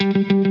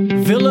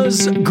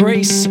Villas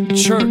Grace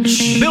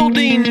Church.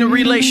 Building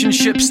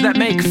relationships that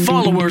make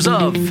followers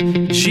of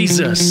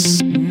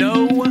Jesus.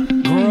 Know,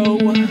 grow,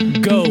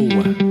 go.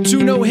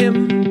 To know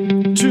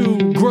Him,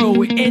 to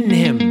grow in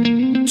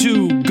Him,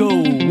 to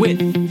go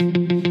with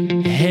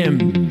Him.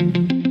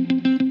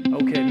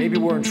 Okay, maybe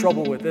we're in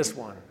trouble with this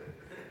one.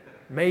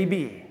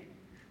 Maybe.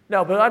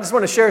 No, but I just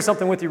want to share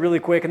something with you really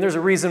quick, and there's a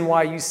reason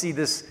why you see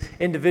this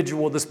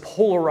individual, this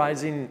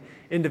polarizing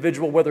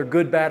individual, whether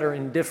good, bad, or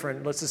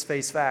indifferent. Let's just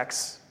face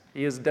facts.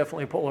 He is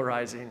definitely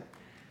polarizing.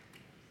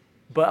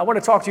 But I want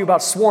to talk to you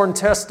about sworn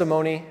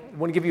testimony. I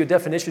want to give you a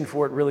definition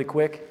for it really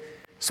quick.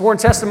 Sworn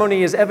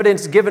testimony is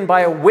evidence given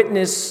by a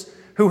witness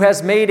who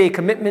has made a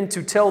commitment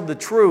to tell the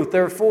truth.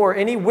 Therefore,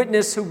 any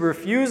witness who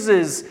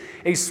refuses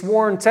a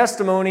sworn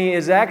testimony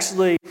is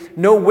actually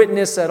no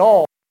witness at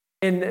all.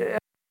 In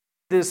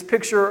this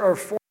picture of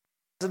former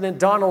President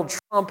Donald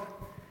Trump,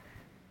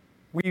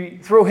 we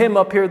throw him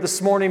up here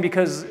this morning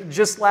because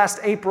just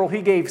last April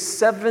he gave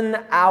 7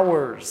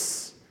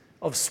 hours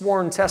of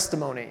sworn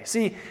testimony.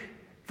 See,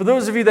 for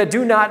those of you that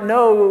do not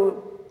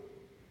know,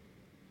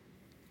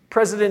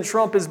 President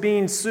Trump is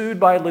being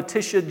sued by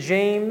Letitia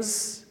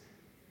James,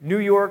 New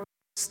York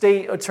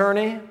State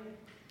Attorney.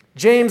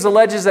 James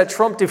alleges that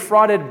Trump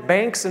defrauded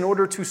banks in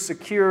order to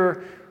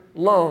secure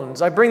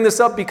loans. I bring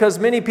this up because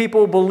many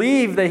people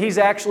believe that he's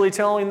actually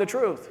telling the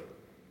truth.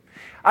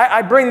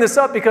 I bring this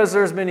up because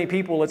there's many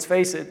people, let's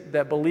face it,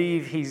 that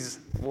believe he's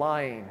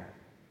lying.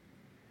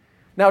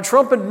 Now,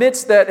 Trump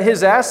admits that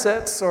his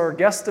assets are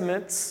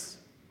guesstimates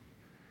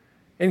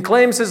and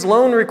claims his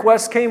loan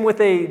request came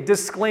with a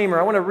disclaimer.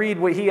 I want to read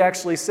what he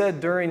actually said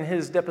during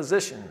his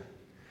deposition.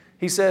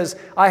 He says,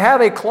 "I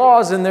have a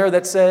clause in there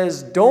that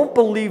says, don't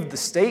believe the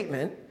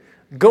statement.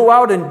 Go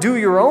out and do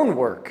your own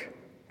work,"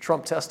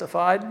 Trump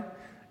testified.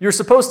 "You're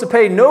supposed to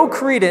pay no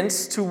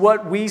credence to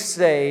what we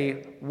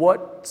say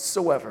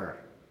whatsoever."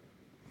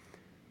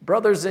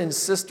 Brothers and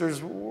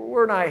sisters,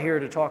 we're not here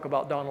to talk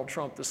about Donald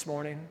Trump this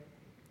morning.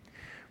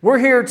 We're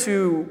here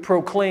to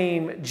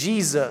proclaim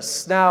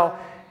Jesus. Now,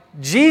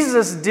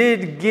 Jesus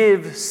did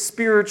give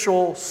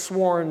spiritual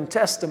sworn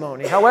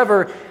testimony.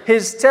 However,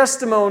 his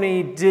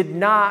testimony did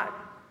not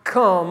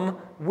come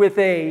with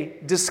a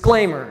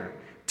disclaimer.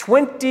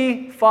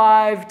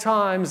 25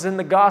 times in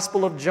the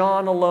Gospel of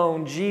John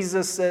alone,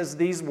 Jesus says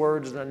these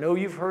words, and I know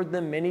you've heard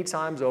them many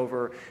times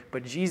over,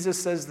 but Jesus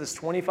says this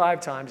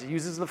 25 times. He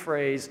uses the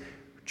phrase,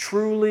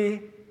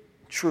 truly,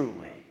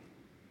 truly.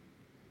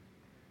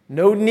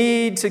 No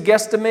need to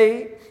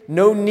guesstimate,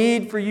 no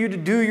need for you to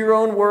do your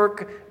own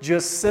work,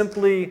 just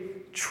simply,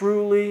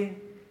 truly,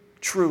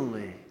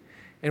 truly.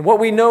 And what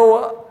we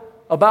know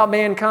about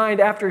mankind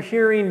after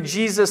hearing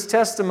Jesus'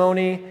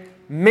 testimony,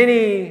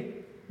 many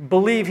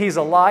believe he's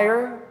a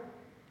liar,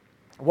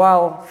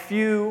 while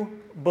few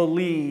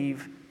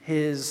believe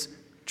his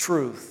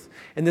truth.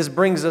 And this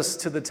brings us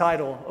to the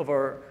title of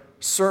our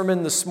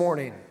sermon this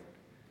morning,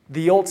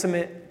 The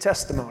Ultimate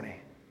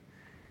Testimony.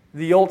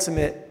 The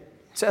Ultimate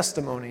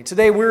Testimony.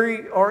 Today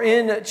we are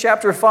in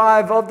chapter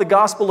 5 of the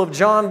Gospel of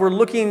John. We're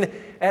looking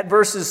at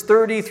verses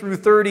 30 through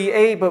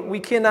 38, but we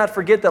cannot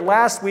forget that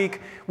last week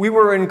we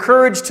were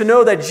encouraged to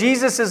know that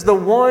Jesus is the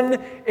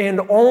one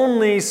and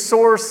only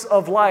source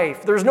of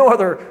life. There's no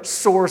other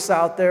source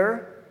out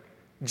there.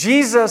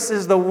 Jesus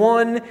is the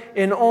one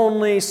and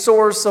only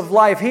source of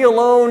life. He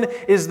alone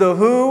is the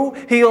who,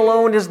 He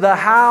alone is the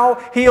how,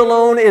 He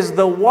alone is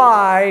the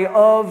why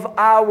of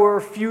our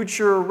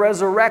future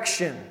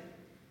resurrection.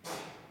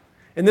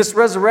 And this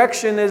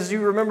resurrection, as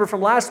you remember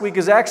from last week,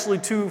 is actually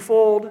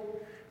twofold.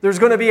 There's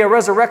going to be a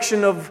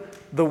resurrection of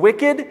the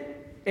wicked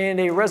and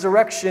a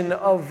resurrection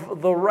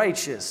of the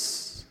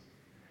righteous.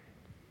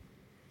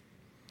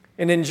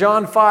 And in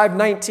John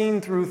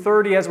 5:19 through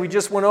 30, as we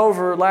just went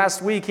over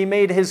last week, he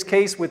made his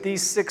case with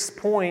these 6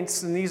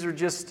 points, and these are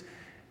just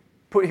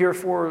put here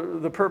for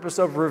the purpose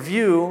of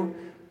review.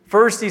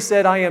 First, he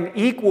said, I am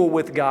equal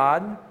with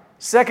God.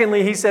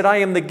 Secondly, he said, I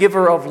am the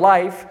giver of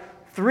life.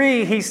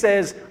 3, he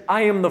says,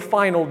 I am the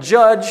final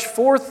judge.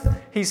 4th,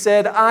 he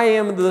said, I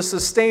am the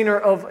sustainer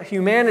of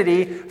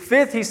humanity.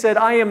 5th, he said,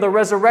 I am the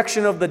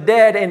resurrection of the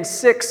dead. And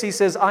 6, he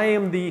says, I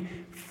am the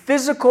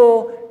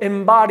physical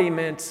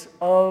embodiment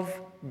of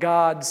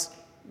God's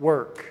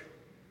work.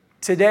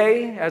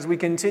 Today, as we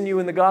continue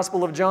in the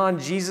Gospel of John,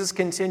 Jesus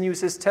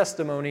continues his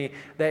testimony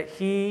that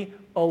he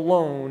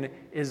alone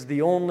is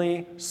the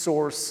only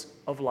source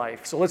of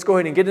life. So let's go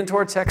ahead and get into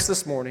our text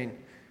this morning.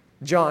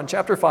 John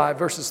chapter 5,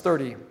 verses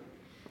 30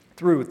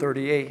 through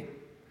 38.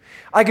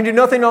 I can do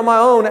nothing on my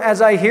own.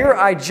 As I hear,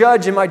 I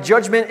judge, and my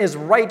judgment is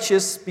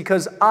righteous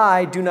because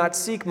I do not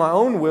seek my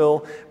own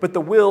will, but the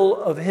will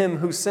of him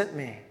who sent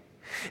me.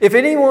 If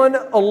anyone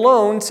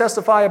alone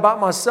testify about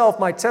myself,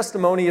 my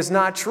testimony is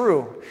not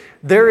true.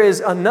 There is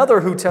another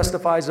who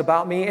testifies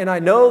about me, and I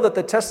know that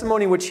the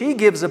testimony which he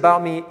gives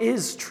about me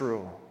is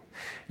true.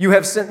 You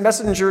have sent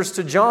messengers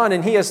to John,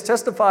 and he has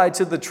testified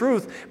to the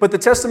truth. But the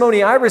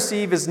testimony I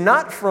receive is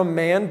not from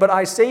man, but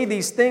I say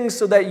these things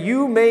so that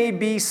you may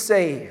be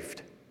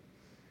saved.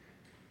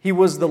 He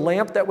was the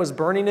lamp that was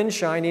burning and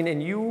shining,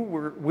 and you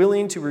were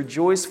willing to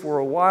rejoice for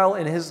a while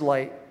in his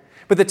light.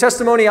 But the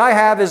testimony I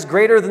have is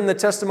greater than the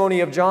testimony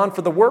of John,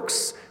 for the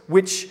works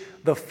which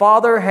the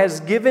Father has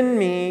given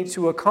me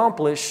to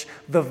accomplish,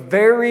 the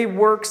very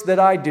works that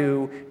I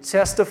do,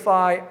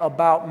 testify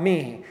about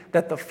me,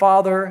 that the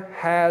Father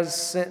has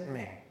sent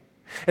me.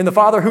 And the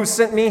Father who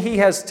sent me, he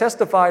has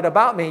testified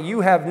about me.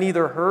 You have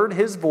neither heard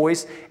his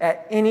voice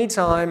at any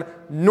time,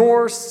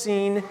 nor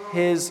seen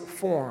his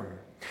form.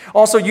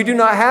 Also, you do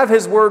not have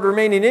his word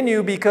remaining in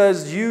you,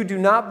 because you do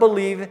not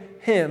believe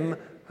him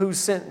who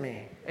sent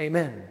me.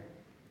 Amen.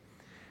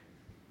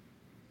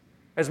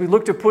 As we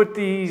look to put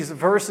these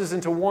verses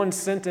into one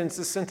sentence,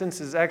 the sentence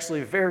is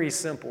actually very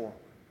simple.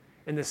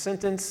 And the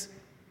sentence,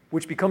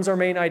 which becomes our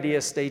main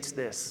idea, states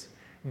this: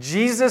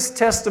 Jesus'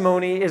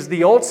 testimony is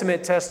the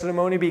ultimate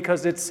testimony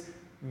because it's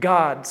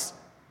God's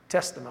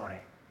testimony.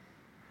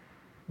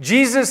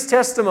 Jesus'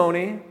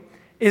 testimony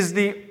is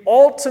the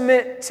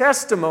ultimate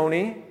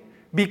testimony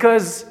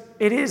because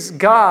it is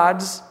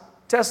God's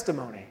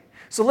testimony.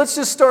 So let's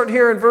just start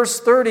here in verse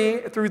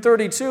 30 through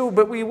 32,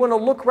 but we want to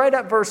look right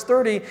at verse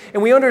 30,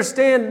 and we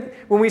understand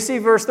when we see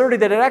verse 30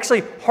 that it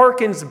actually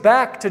harkens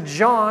back to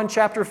John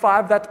chapter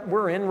 5 that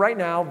we're in right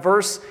now,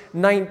 verse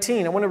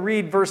 19. I want to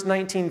read verse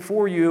 19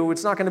 for you.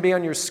 It's not going to be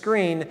on your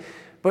screen,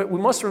 but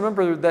we must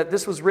remember that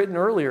this was written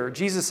earlier.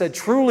 Jesus said,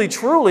 "Truly,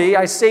 truly,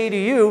 I say to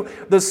you,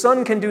 the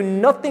Son can do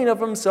nothing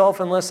of himself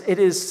unless it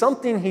is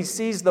something he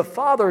sees the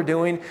Father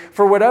doing.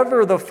 For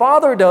whatever the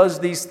Father does,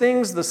 these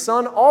things the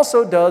Son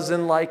also does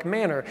in like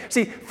manner."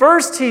 See,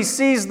 first he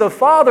sees the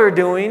Father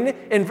doing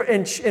in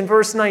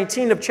verse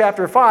 19 of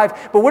chapter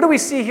 5. But what do we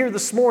see here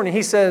this morning?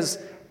 He says,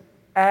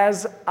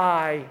 "As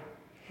I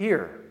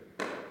hear."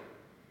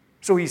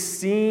 So he's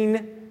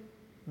seen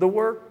the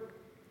work.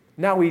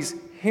 Now he's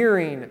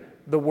hearing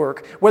the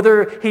work.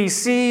 Whether he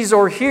sees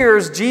or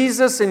hears,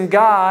 Jesus and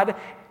God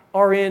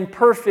are in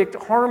perfect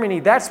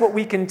harmony. That's what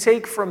we can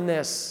take from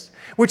this,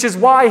 which is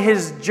why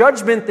his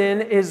judgment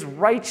then is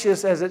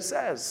righteous, as it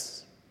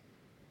says.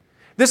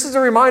 This is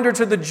a reminder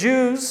to the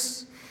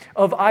Jews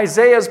of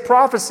Isaiah's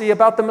prophecy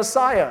about the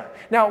Messiah.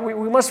 Now,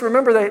 we must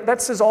remember that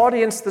that's his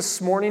audience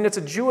this morning. It's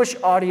a Jewish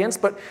audience,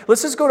 but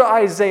let's just go to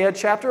Isaiah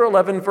chapter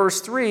 11,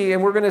 verse 3,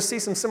 and we're going to see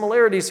some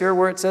similarities here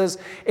where it says,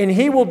 "And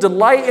he will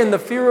delight in the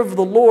fear of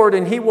the Lord,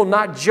 and he will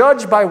not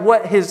judge by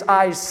what his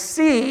eyes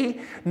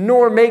see,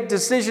 nor make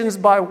decisions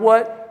by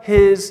what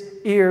his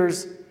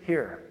ears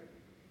hear."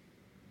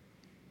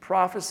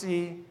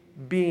 Prophecy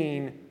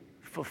being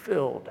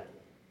fulfilled.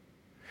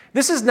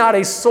 This is not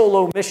a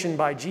solo mission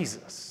by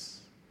Jesus.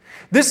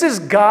 This is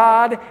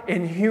God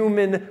in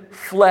human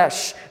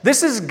flesh.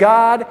 This is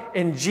God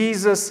and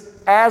Jesus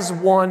as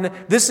one.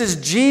 This is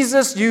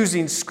Jesus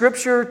using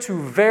Scripture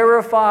to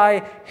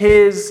verify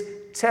his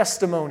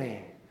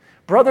testimony.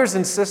 Brothers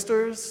and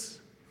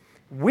sisters,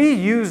 we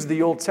use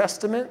the Old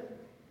Testament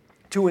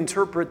to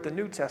interpret the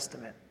New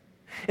Testament.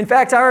 In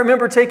fact, I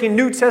remember taking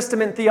New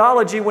Testament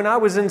theology when I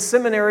was in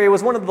seminary. It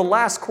was one of the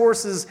last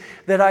courses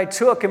that I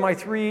took in my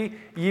 3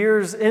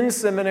 years in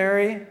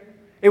seminary.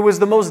 It was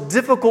the most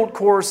difficult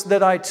course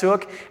that I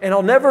took, and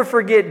I'll never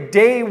forget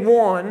day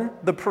one,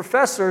 the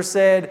professor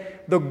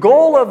said, "The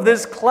goal of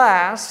this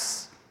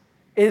class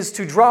is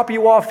to drop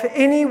you off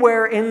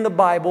anywhere in the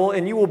Bible,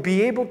 and you will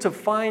be able to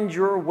find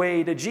your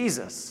way to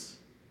Jesus."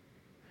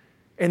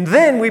 And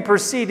then we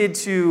proceeded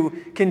to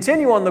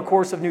continue on the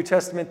course of New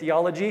Testament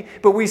theology,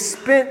 but we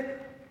spent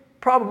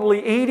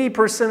probably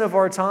 80% of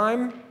our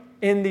time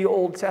in the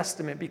Old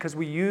Testament because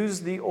we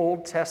use the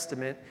Old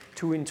Testament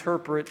to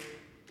interpret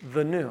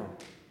the New.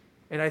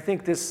 And I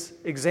think this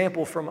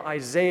example from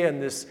Isaiah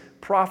and this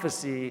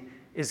prophecy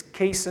is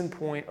case in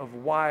point of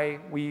why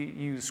we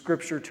use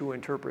Scripture to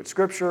interpret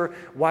Scripture,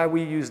 why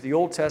we use the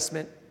Old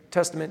Testament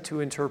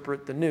to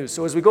interpret the New.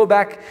 So as we go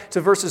back to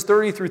verses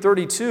 30 through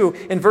 32,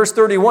 in verse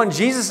 31,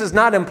 Jesus is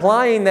not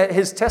implying that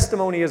his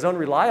testimony is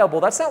unreliable.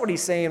 That's not what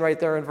he's saying right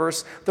there in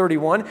verse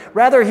 31.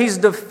 Rather, he's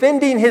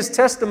defending his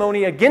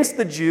testimony against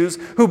the Jews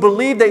who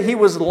believed that he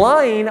was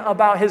lying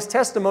about his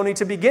testimony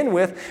to begin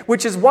with,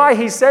 which is why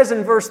he says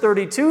in verse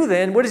 32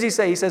 then, what does he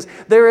say? He says,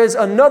 "There is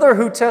another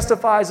who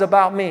testifies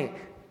about me."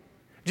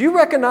 Do you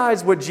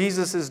recognize what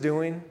Jesus is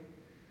doing?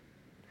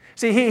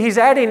 See, he's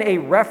adding a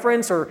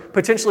reference or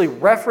potentially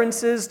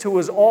references to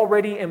his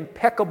already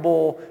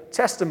impeccable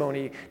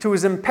testimony, to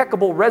his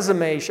impeccable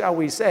resume, shall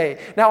we say.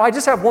 Now, I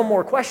just have one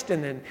more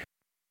question then.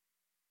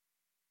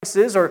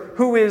 Or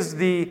who is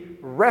the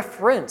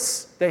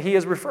reference that he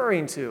is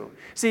referring to?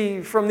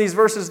 See, from these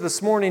verses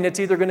this morning, it's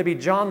either going to be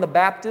John the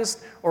Baptist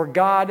or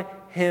God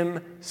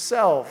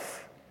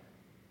himself.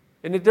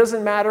 And it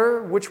doesn't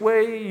matter which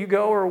way you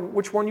go or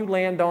which one you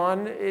land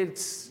on.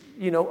 It's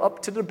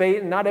up to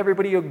debate, and not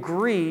everybody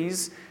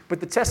agrees, but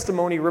the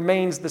testimony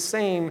remains the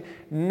same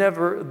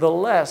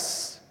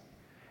nevertheless.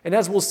 And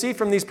as we'll see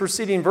from these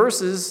preceding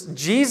verses,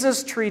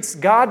 Jesus treats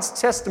God's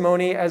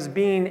testimony as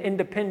being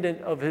independent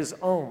of his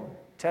own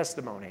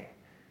testimony.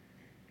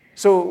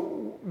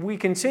 So we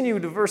continue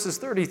to verses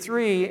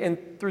 33 and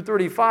through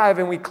 35,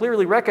 and we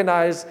clearly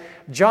recognize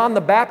John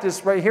the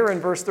Baptist right here in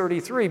verse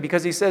 33,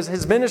 because he says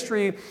his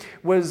ministry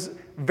was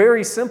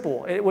very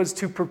simple. It was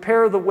to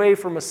prepare the way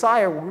for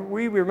Messiah.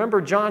 We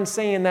remember John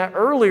saying that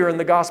earlier in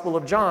the Gospel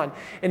of John.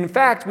 And in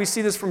fact, we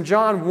see this from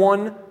John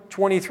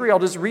 1:23. I'll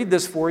just read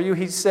this for you.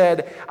 He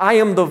said, "I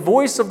am the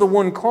voice of the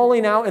one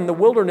calling out in the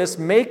wilderness,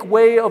 make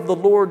way of the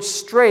Lord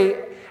straight,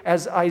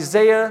 as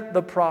Isaiah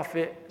the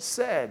prophet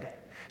said."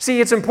 See,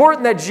 it's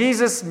important that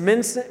Jesus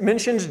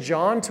mentions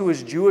John to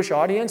his Jewish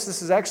audience.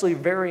 This is actually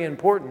very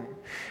important.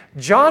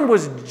 John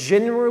was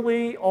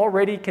generally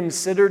already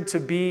considered to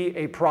be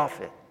a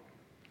prophet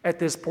at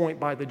this point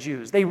by the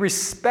Jews. They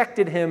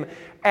respected him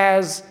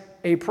as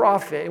a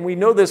prophet. And we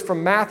know this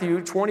from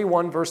Matthew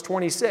 21, verse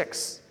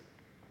 26.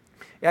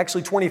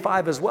 Actually,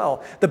 25 as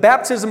well. The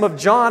baptism of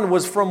John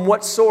was from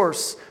what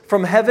source?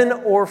 From heaven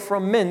or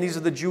from men? These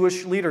are the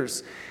Jewish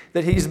leaders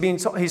that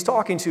he's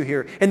talking to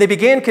here. And they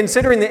began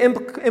considering the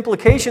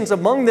implications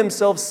among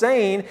themselves,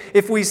 saying,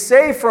 "If we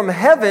say from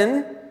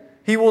heaven,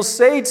 he will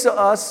say to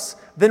us,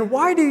 then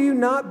why do you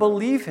not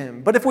believe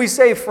him? But if we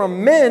say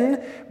from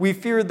men, we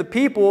fear the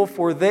people,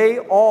 for they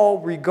all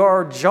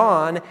regard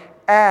John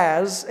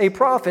as a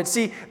prophet."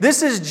 See,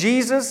 this is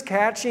Jesus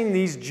catching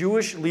these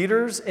Jewish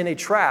leaders in a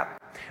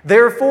trap,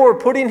 therefore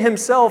putting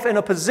himself in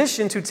a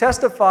position to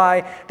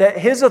testify that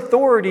his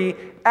authority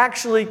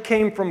actually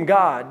came from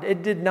God.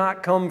 It did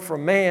not come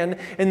from man.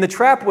 And the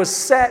trap was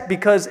set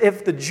because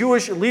if the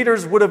Jewish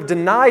leaders would have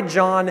denied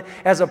John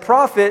as a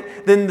prophet,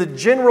 then the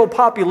general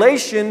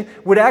population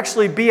would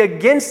actually be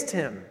against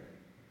him,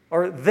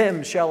 or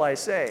them, shall I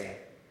say.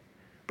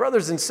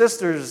 Brothers and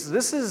sisters,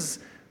 this is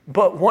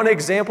but one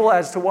example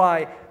as to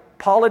why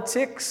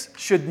politics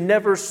should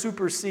never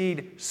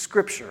supersede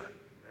Scripture.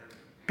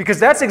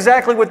 Because that's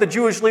exactly what the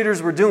Jewish leaders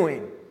were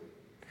doing.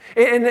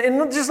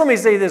 And just let me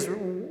say this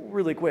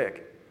really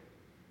quick.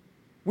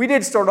 We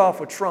did start off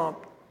with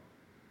Trump,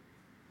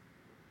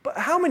 but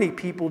how many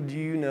people do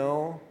you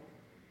know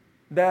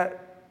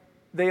that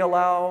they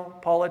allow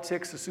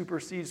politics to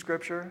supersede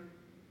Scripture?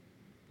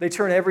 They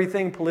turn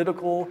everything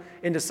political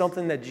into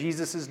something that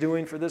Jesus is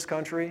doing for this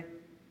country.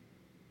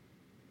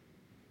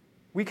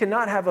 We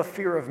cannot have a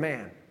fear of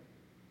man,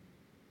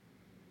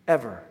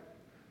 ever.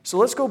 So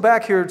let's go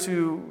back here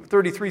to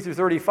 33 through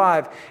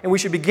 35, and we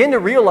should begin to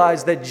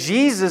realize that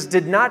Jesus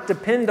did not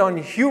depend on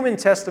human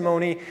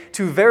testimony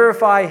to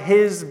verify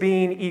his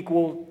being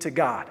equal to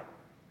God.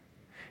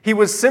 He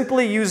was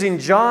simply using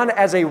John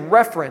as a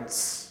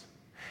reference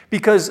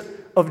because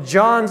of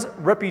John's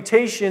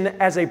reputation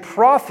as a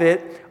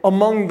prophet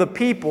among the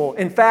people.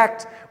 In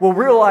fact, we'll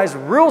realize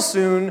real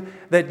soon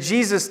that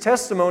Jesus'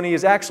 testimony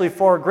is actually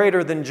far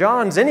greater than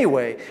John's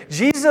anyway.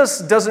 Jesus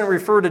doesn't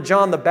refer to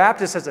John the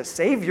Baptist as a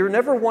savior.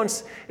 Never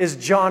once is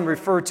John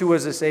referred to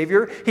as a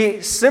savior.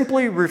 He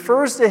simply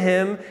refers to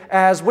him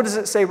as, what does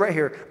it say right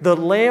here? The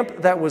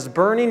lamp that was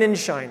burning and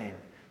shining.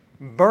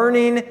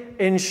 Burning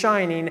and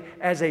shining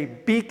as a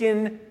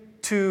beacon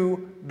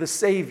to the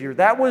Savior.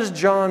 That was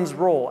John's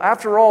role.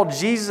 After all,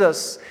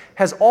 Jesus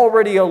has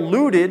already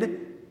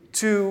alluded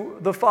to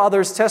the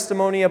Father's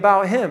testimony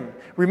about him.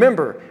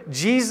 Remember,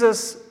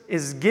 Jesus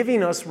is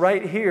giving us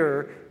right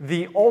here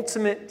the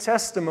ultimate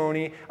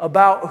testimony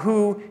about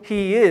who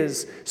he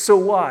is. So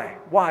why?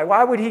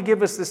 Why would he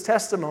give us this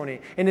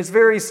testimony? And it's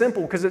very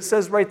simple, because it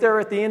says right there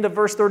at the end of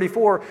verse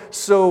 34,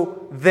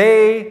 so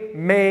they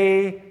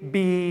may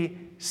be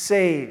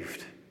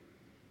saved.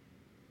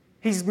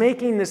 He's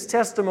making this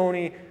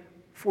testimony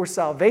for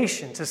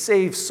salvation, to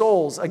save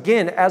souls.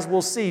 Again, as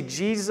we'll see,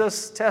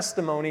 Jesus'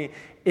 testimony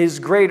is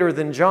greater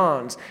than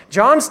John's.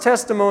 John's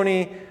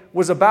testimony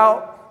was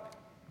about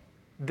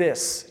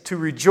this, to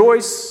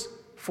rejoice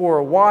for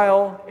a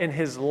while in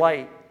his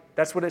light.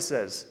 That's what it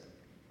says.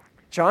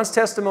 John's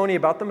testimony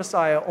about the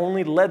Messiah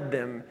only led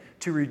them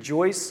to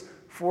rejoice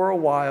for a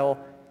while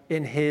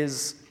in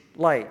his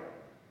light.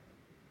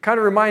 Kind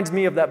of reminds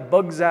me of that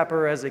bug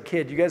zapper as a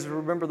kid. You guys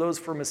remember those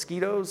for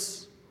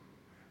mosquitoes?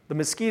 The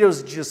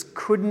mosquitoes just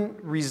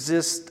couldn't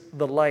resist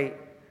the light.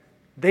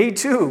 They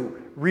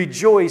too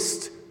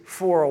rejoiced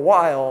for a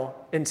while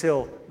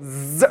until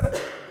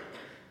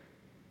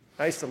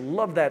I used to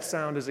love that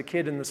sound as a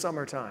kid in the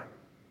summertime.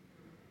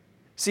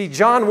 See,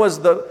 John was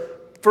the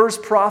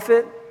first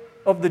prophet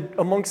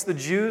amongst the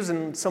Jews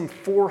in some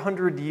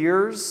 400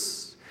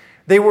 years.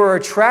 They were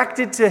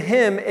attracted to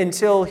him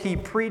until he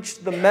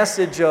preached the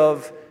message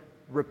of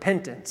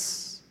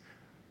repentance.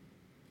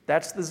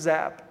 That's the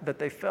zap that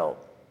they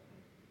felt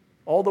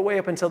all the way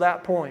up until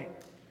that point.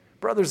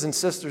 Brothers and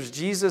sisters,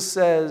 Jesus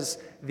says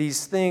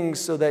these things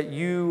so that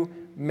you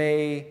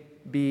may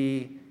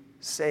be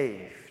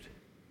saved.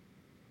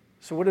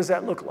 So what does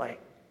that look like?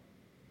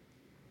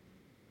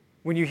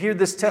 When you hear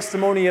this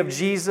testimony of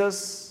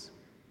Jesus,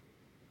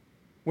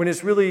 when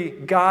it's really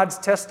God's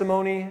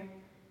testimony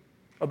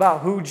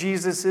about who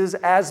Jesus is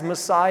as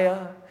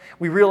Messiah,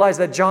 we realize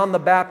that John the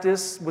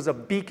Baptist was a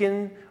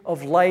beacon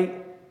of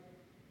light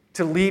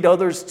to lead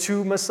others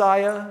to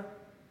Messiah.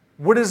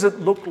 What does it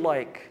look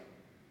like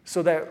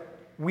so that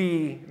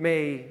we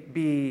may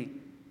be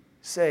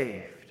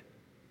saved.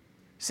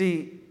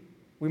 See,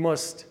 we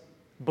must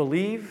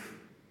believe,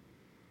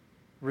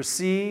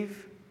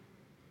 receive,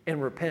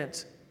 and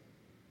repent.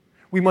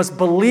 We must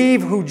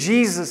believe who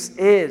Jesus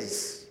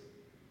is.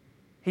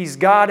 He's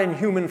God in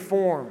human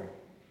form,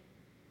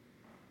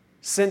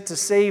 sent to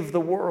save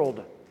the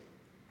world.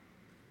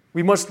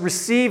 We must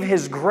receive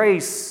His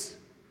grace,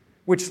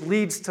 which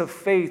leads to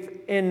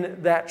faith in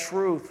that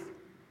truth.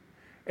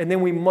 And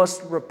then we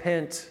must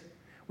repent.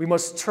 We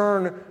must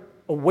turn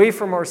away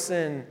from our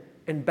sin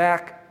and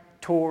back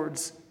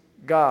towards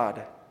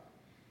God.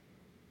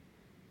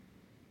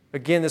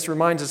 Again, this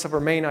reminds us of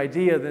our main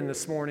idea then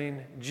this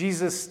morning.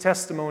 Jesus'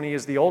 testimony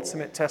is the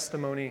ultimate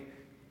testimony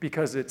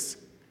because it's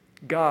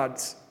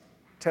God's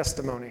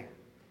testimony.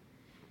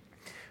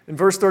 In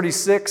verse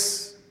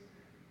 36,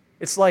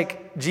 it's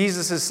like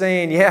Jesus is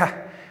saying,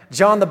 yeah,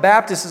 John the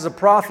Baptist is a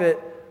prophet,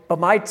 but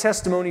my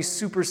testimony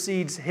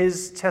supersedes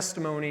his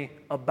testimony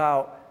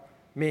about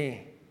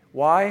me.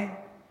 Why?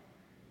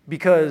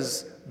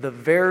 Because the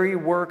very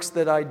works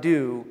that I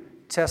do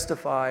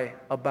testify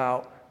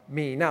about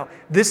me. Now,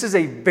 this is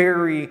a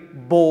very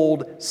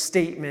bold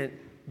statement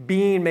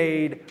being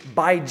made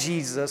by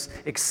Jesus,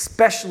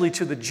 especially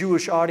to the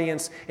Jewish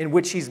audience in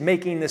which he's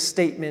making this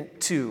statement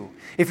to.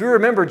 If you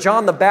remember,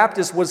 John the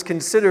Baptist was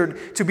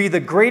considered to be the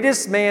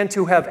greatest man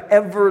to have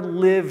ever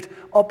lived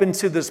up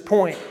until this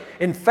point.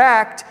 In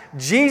fact,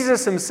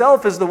 Jesus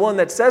himself is the one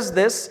that says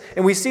this,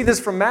 and we see this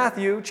from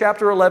Matthew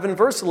chapter 11,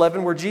 verse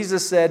 11, where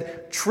Jesus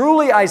said,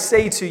 "Truly I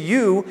say to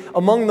you,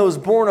 among those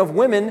born of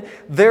women,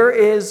 there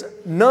is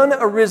none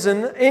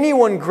arisen,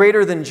 anyone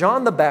greater than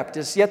John the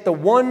Baptist, yet the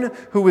one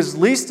who is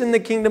least in the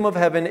kingdom of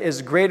heaven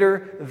is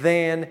greater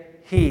than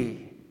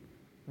he."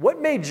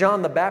 What made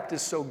John the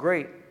Baptist so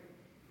great?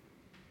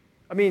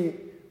 I mean,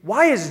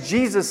 why is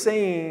Jesus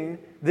saying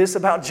this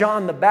about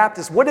John the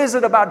Baptist? What is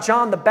it about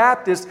John the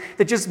Baptist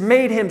that just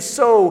made him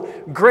so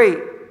great?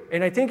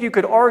 And I think you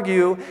could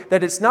argue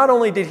that it's not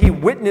only did he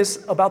witness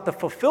about the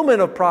fulfillment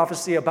of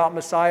prophecy about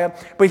Messiah,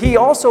 but he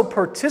also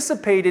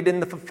participated in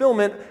the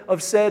fulfillment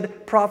of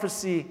said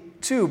prophecy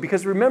too.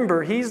 Because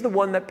remember, he's the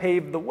one that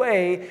paved the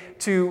way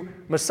to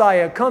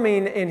Messiah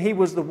coming, and he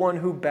was the one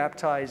who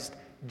baptized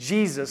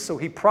Jesus. So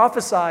he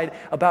prophesied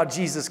about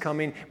Jesus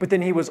coming, but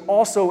then he was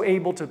also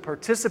able to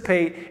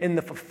participate in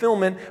the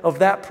fulfillment of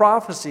that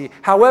prophecy.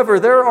 However,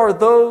 there are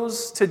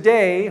those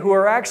today who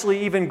are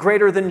actually even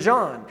greater than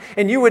John.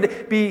 And you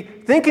would be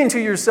thinking to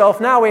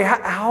yourself, now, wait,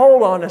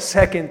 hold on a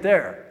second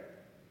there.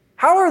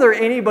 How are there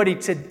anybody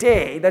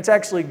today that's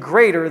actually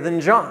greater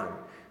than John?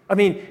 I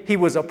mean, he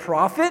was a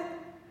prophet.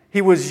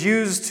 He was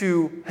used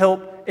to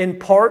help in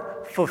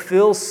part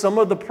fulfill some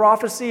of the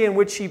prophecy in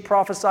which he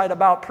prophesied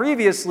about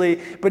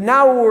previously, but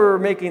now we're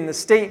making the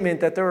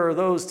statement that there are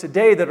those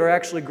today that are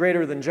actually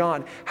greater than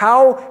John.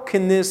 How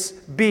can this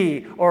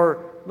be?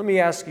 Or let me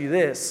ask you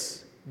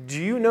this. Do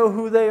you know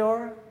who they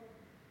are?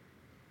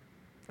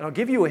 And I'll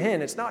give you a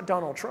hint. It's not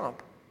Donald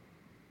Trump.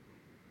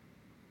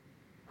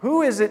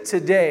 Who is it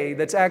today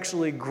that's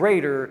actually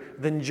greater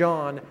than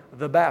John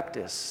the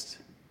Baptist?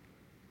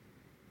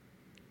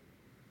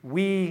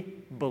 We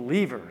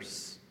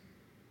believers.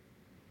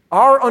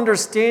 Our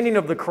understanding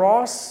of the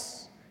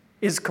cross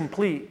is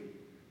complete.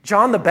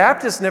 John the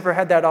Baptist never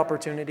had that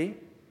opportunity.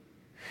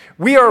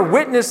 We are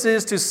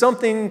witnesses to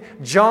something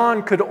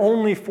John could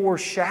only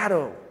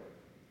foreshadow.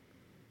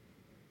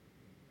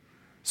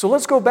 So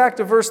let's go back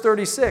to verse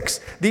 36.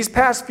 These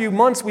past few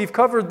months, we've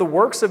covered the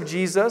works of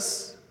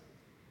Jesus.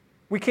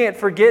 We can't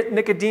forget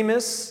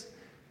Nicodemus.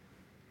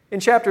 In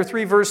chapter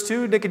 3, verse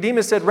 2,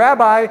 Nicodemus said,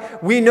 "Rabbi,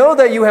 we know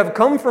that you have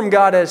come from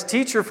God as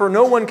teacher, for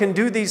no one can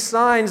do these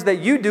signs that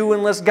you do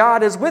unless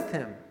God is with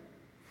him."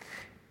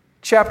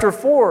 Chapter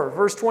 4,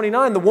 verse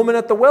 29, the woman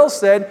at the well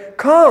said,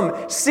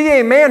 "Come, see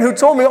a man who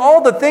told me all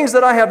the things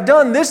that I have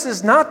done. This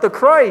is not the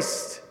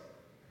Christ."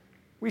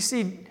 We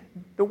see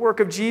the work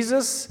of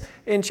Jesus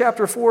in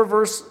chapter 4,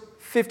 verse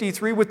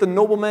 53 with the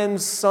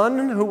nobleman's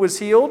son who was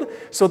healed.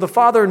 So the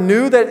father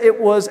knew that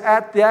it was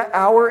at that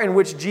hour in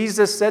which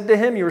Jesus said to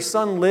him, "Your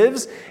son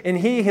lives," and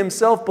he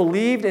himself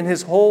believed in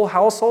his whole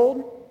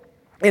household.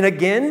 And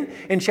again,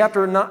 in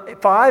chapter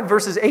 5,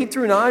 verses 8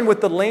 through 9, with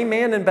the lame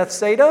man in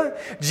Bethsaida,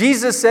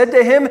 Jesus said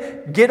to him,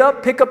 "Get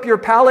up, pick up your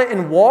pallet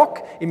and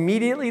walk."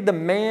 Immediately the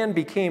man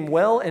became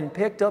well and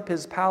picked up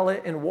his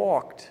pallet and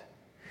walked.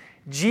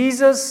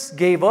 Jesus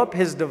gave up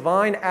his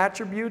divine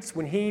attributes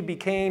when he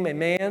became a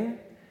man.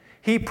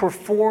 He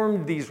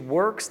performed these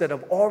works that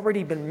have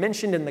already been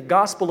mentioned in the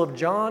Gospel of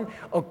John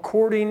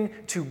according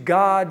to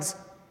God's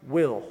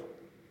will.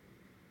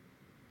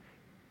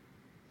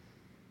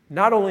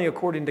 Not only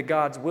according to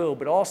God's will,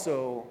 but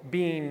also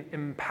being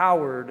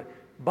empowered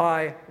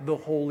by the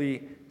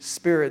Holy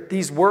Spirit.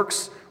 These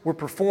works were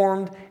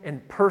performed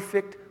in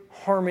perfect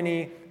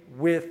harmony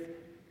with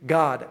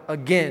God.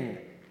 Again,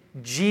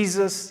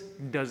 Jesus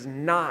does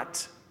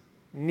not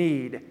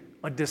need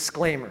a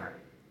disclaimer.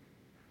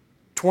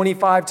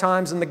 25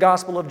 times in the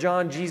Gospel of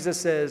John, Jesus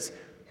says,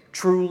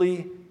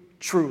 "Truly,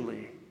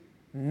 truly,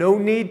 No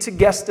need to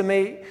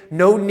guesstimate.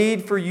 No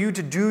need for you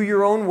to do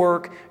your own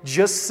work.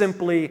 Just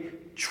simply,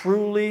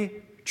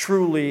 truly,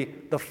 truly,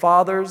 the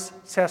Father's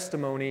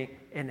testimony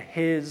and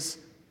His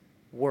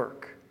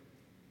work.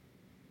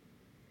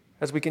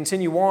 As we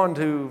continue on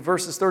to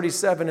verses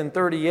 37 and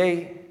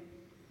 38,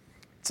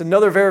 it's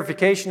another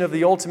verification of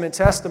the ultimate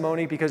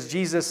testimony because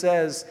Jesus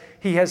says,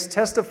 He has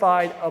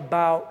testified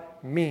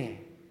about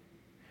me.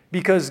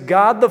 Because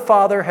God the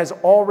Father has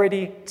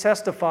already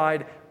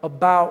testified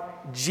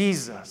about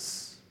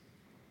Jesus.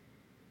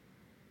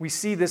 We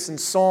see this in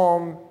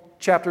Psalm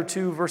chapter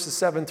 2, verses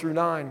 7 through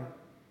 9.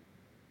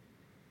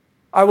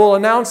 I will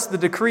announce the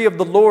decree of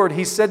the Lord.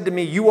 He said to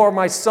me, you are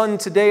my son.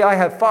 Today I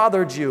have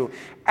fathered you.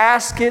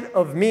 Ask it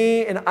of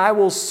me, and I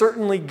will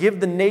certainly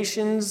give the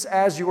nations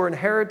as your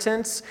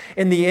inheritance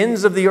and the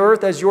ends of the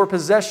earth as your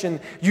possession.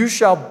 You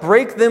shall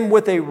break them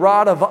with a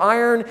rod of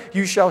iron.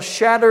 You shall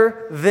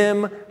shatter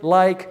them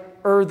like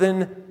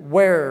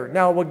earthenware.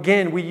 Now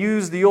again, we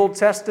use the Old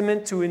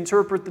Testament to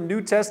interpret the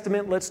New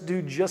Testament. Let's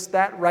do just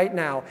that right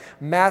now.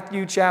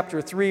 Matthew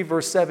chapter 3,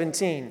 verse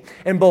 17.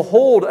 And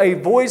behold, a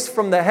voice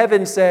from the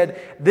heaven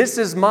said, this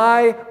is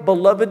my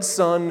beloved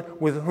Son,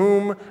 with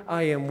whom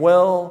I am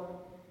well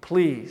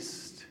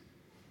pleased.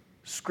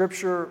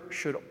 Scripture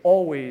should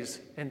always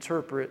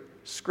interpret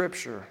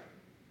Scripture.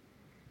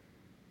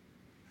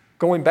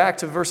 Going back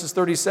to verses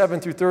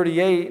 37 through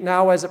 38,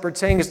 now as it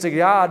pertains to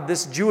God,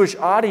 this Jewish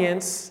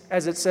audience,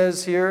 as it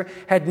says here,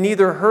 had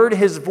neither heard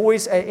His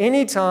voice at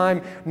any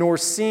time nor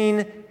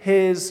seen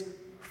His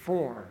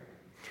form.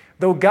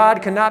 Though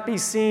God cannot be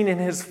seen in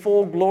His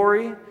full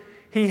glory,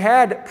 He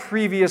had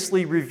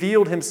previously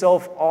revealed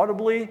Himself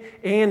audibly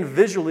and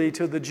visually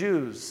to the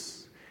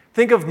Jews.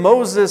 Think of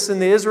Moses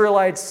and the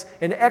Israelites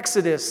in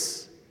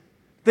Exodus.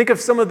 Think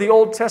of some of the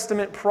Old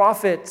Testament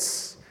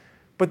prophets.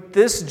 But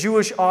this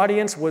Jewish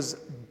audience was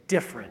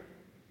different.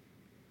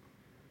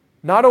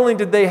 Not only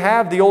did they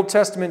have the Old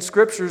Testament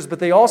scriptures, but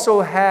they also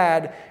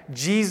had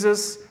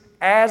Jesus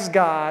as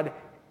God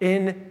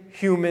in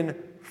human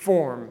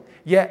form.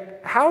 Yet,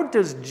 how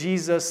does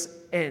Jesus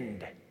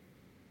end?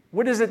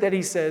 What is it that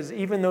He says,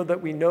 even though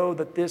that we know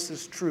that this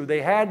is true?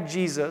 They had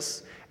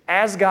Jesus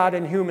as God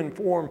in human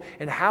form.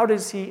 And how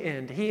does He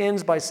end? He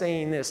ends by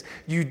saying this,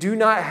 you do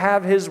not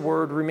have His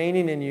word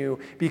remaining in you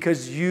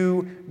because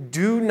you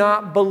do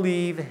not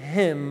believe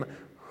Him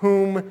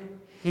whom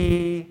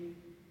He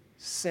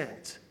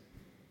sent.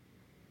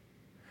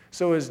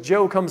 So as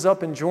Joe comes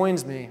up and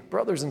joins me,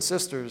 brothers and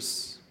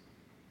sisters,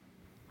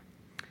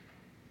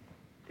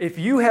 if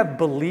you have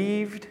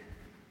believed,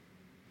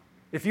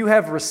 if you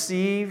have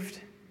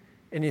received,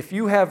 and if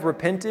you have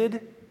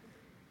repented,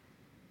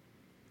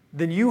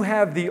 then you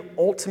have the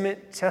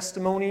ultimate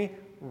testimony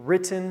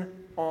written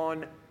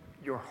on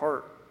your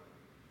heart.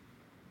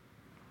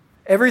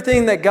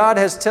 Everything that God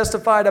has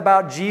testified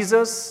about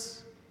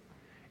Jesus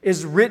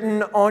is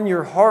written on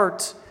your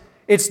heart.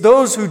 It's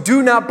those who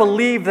do not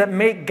believe that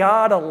make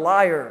God a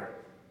liar.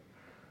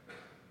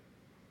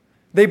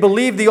 They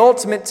believe the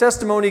ultimate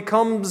testimony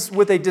comes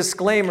with a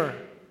disclaimer.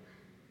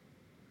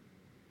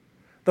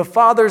 The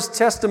Father's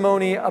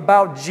testimony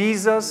about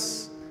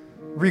Jesus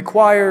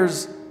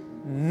requires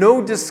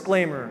no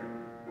disclaimer,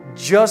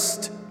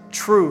 just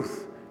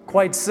truth.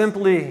 Quite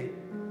simply,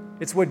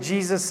 it's what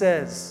Jesus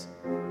says.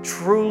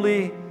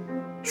 Truly,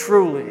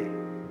 truly.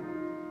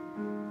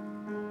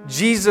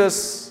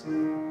 Jesus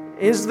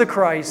is the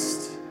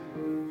Christ.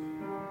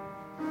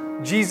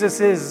 Jesus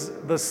is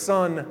the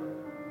Son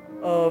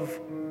of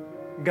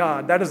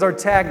God. That is our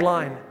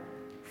tagline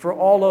for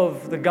all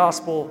of the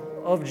Gospel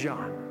of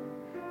John.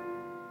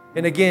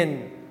 And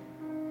again,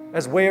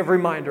 as way of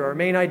reminder, our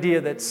main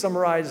idea that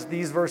summarized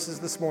these verses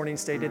this morning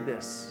stated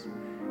this.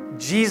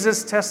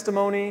 Jesus'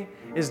 testimony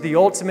is the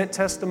ultimate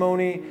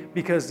testimony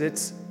because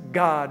it's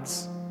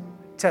God's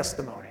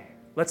testimony.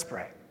 Let's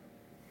pray.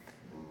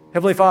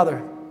 Heavenly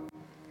Father,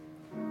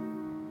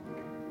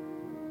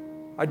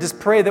 I just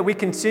pray that we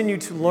continue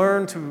to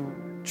learn to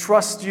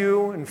trust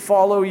You and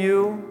follow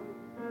You.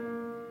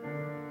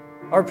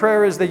 Our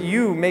prayer is that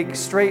You make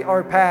straight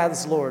our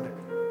paths, Lord.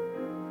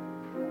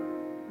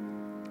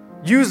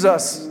 Use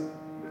us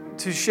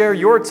to share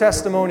Your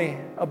testimony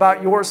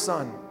about Your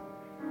Son.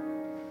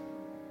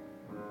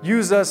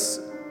 Use us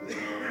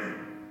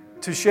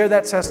to share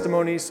that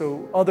testimony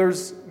so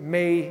others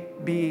may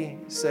be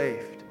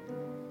saved.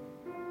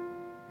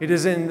 It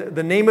is in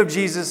the name of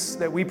Jesus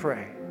that we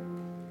pray.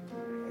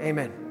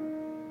 Amen.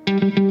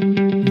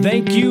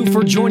 Thank you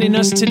for joining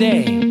us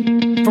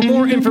today. For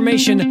more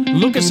information,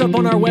 look us up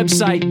on our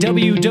website,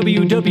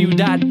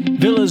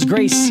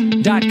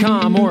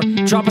 www.villasgrace.com, or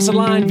drop us a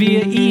line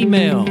via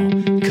email,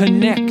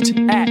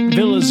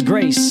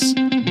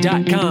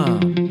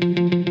 connect@villasgrace.com.